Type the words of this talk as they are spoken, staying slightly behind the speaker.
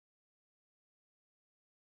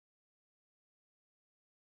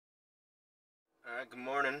Alright, good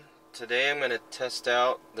morning. Today I'm going to test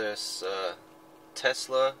out this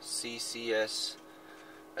Tesla CCS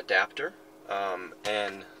adapter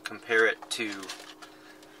and compare it to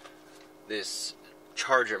this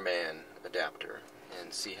Chargerman adapter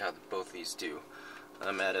and see how both these do.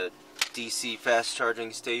 I'm at a DC fast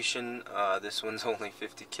charging station. This one's only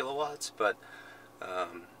 50 kilowatts, but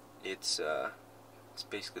it's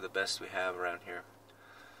basically the best we have around here.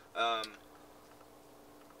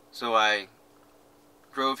 So I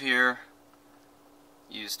drove here,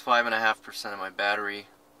 used 5.5% of my battery,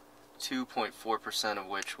 2.4% of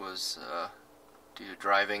which was due to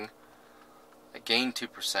driving. I gained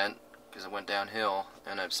 2% because I went downhill,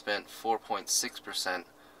 and I've spent 4.6%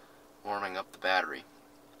 warming up the battery.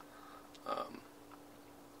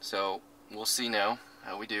 So we'll see now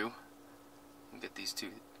how we do and get these two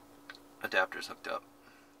adapters hooked up.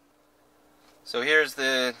 So here's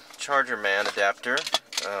the Chargerman adapter.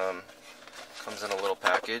 Comes in a little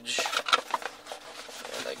package,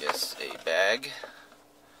 and I guess a bag.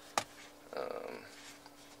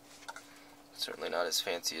 Certainly not as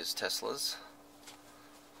fancy as Tesla's,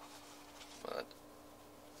 but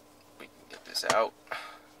we can get this out,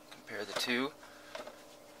 compare the two.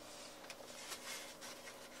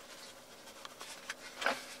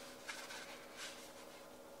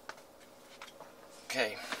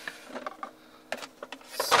 Okay,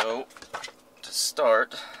 so to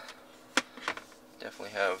start,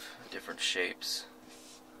 definitely have different shapes.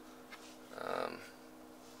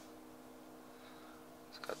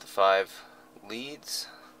 It's got the 5 leads.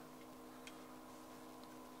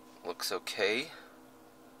 Looks okay.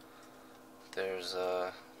 There's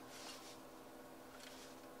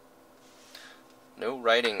no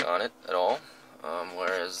writing on it at all,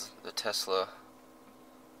 whereas the Tesla,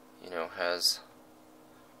 has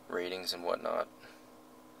ratings and whatnot.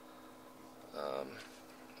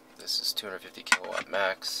 This is 250 kilowatt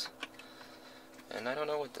max, and I don't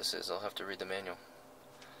know what this is. I'll have to read the manual.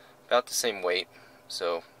 About the same weight,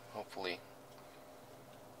 so hopefully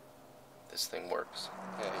this thing works.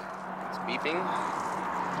 Okay, it's beeping,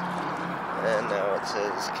 and now it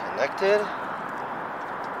says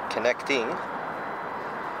connecting.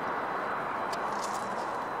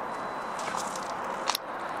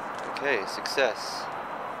 Okay, success.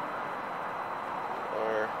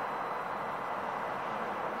 Or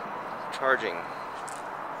charging.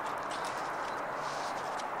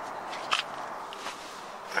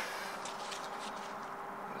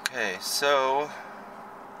 Okay, so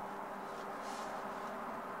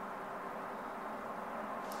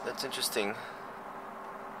that's interesting.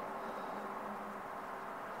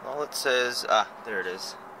 All it says, there it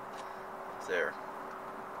is. There.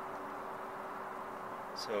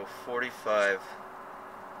 So 45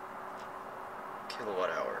 kilowatt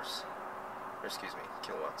hours. Or excuse me,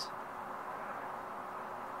 kilowatts.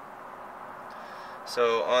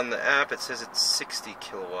 So on the app it says it's 60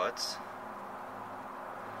 kilowatts.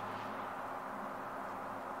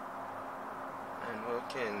 And we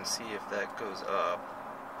can see if that goes up.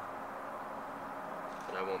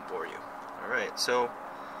 But I won't bore you. Alright, so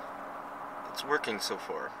it's working so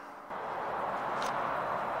far.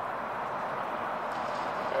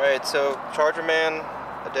 Alright, so Chargerman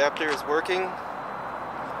adapter is working.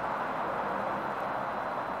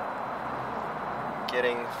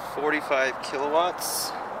 Getting 45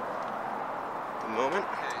 kilowatts at the moment.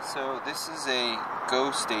 Okay, so this is a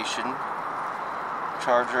Go station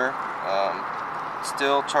charger.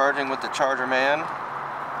 Still charging with the Chargerman.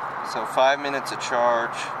 So 5 minutes of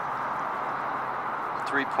charge,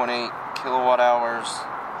 3.8 kilowatt hours,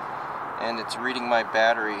 and it's reading my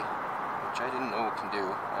battery, which I didn't know it can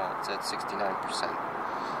do. It's at 69%.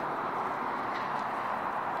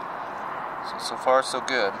 So far so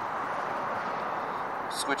good.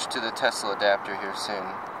 Switch to the Tesla adapter here soon.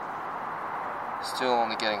 Still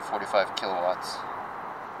only getting 45 kilowatts.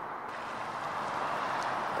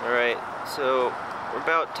 Alright, so we're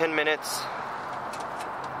about 10 minutes.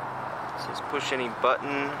 It says push any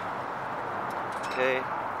button. Okay.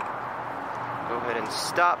 Go ahead and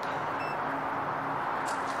stop.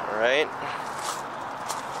 Alright.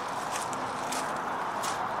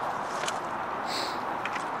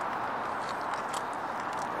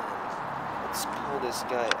 Let's pull this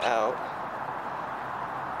guy out.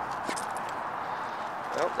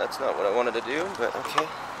 Well, that's not what I wanted to do, but okay.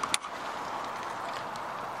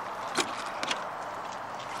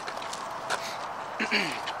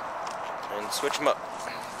 And switch them up.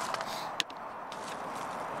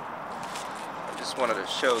 I just wanted to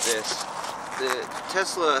show this. The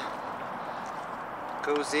Tesla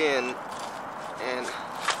goes in and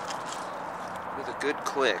with a good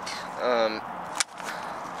click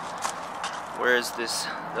whereas the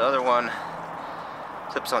other one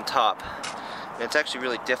clips on top. And it's actually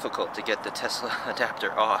really difficult to get the Tesla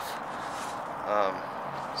adapter off.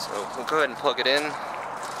 So we'll go ahead and plug it in,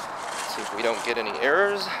 see if we don't get any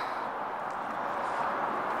errors.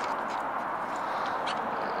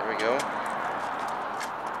 There we go.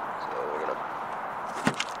 So we're gonna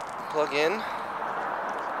plug in.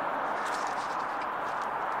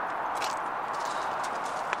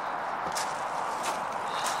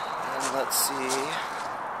 And let's see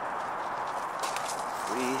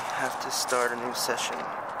if we have to start a new session.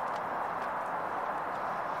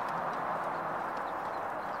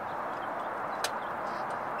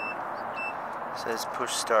 It says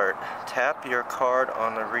push start. Tap your card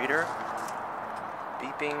on the reader.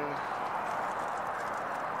 Beeping.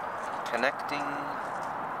 Connecting.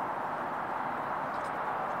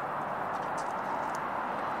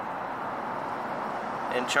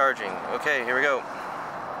 And charging. Okay, here we go.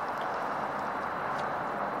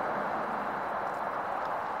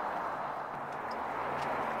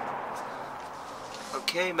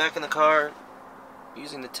 Okay, back in the car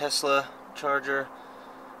using the Tesla charger,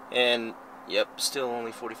 and yep, still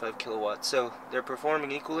only 45 kilowatts. So they're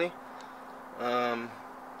performing equally, and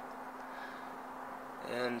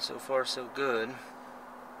so far so good.